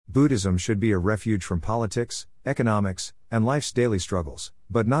Buddhism should be a refuge from politics, economics, and life's daily struggles,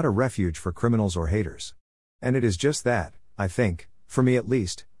 but not a refuge for criminals or haters. And it is just that, I think, for me at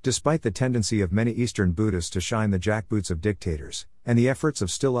least, despite the tendency of many Eastern Buddhists to shine the jackboots of dictators, and the efforts of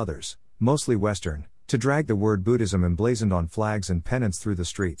still others, mostly Western, to drag the word Buddhism emblazoned on flags and pennants through the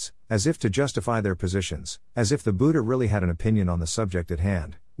streets, as if to justify their positions, as if the Buddha really had an opinion on the subject at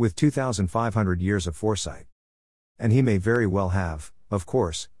hand, with 2,500 years of foresight. And he may very well have, of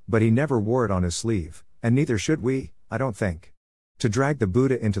course, but he never wore it on his sleeve, and neither should we, I don't think. To drag the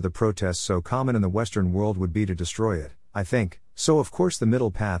Buddha into the protests so common in the Western world would be to destroy it, I think, so of course the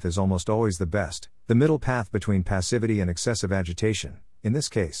middle path is almost always the best, the middle path between passivity and excessive agitation, in this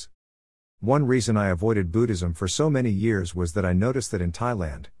case. One reason I avoided Buddhism for so many years was that I noticed that in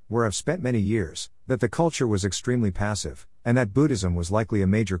Thailand, where I've spent many years, that the culture was extremely passive, and that Buddhism was likely a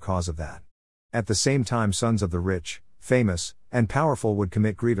major cause of that. At the same time, sons of the rich, famous, and powerful would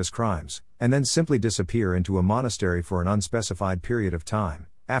commit grievous crimes, and then simply disappear into a monastery for an unspecified period of time,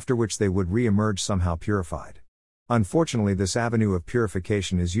 after which they would re-emerge somehow purified. Unfortunately, this avenue of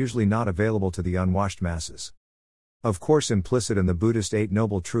purification is usually not available to the unwashed masses. Of course, implicit in the Buddhist Eight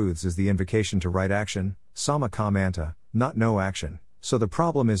Noble Truths is the invocation to right action, samma kammanta, not no action, so the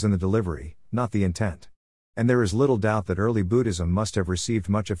problem is in the delivery, not the intent. And there is little doubt that early Buddhism must have received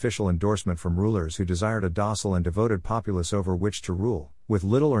much official endorsement from rulers who desired a docile and devoted populace over which to rule, with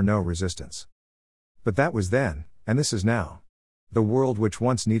little or no resistance. But that was then, and this is now. The world which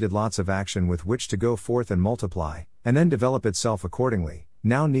once needed lots of action with which to go forth and multiply, and then develop itself accordingly,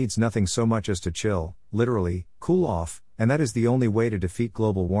 now needs nothing so much as to chill, literally, cool off, and that is the only way to defeat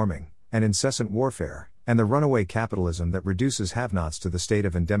global warming, and incessant warfare, and the runaway capitalism that reduces have-nots to the state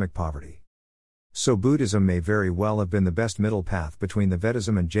of endemic poverty. So Buddhism may very well have been the best middle path between the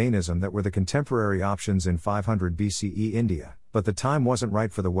Vedism and Jainism that were the contemporary options in 500 BCE India, but the time wasn't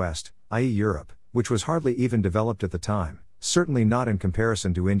right for the West, i.e. Europe, which was hardly even developed at the time, certainly not in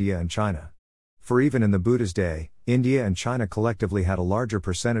comparison to India and China. For even in the Buddha's day, India and China collectively had a larger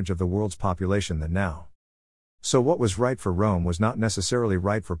percentage of the world's population than now. So what was right for Rome was not necessarily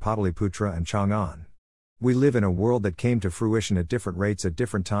right for Pataliputra and Chang'an. We live in a world that came to fruition at different rates at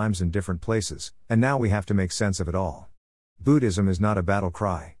different times in different places, and now we have to make sense of it all. Buddhism is not a battle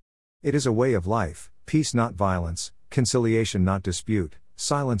cry. It is a way of life, peace not violence, conciliation not dispute,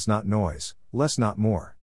 silence not noise, less not more.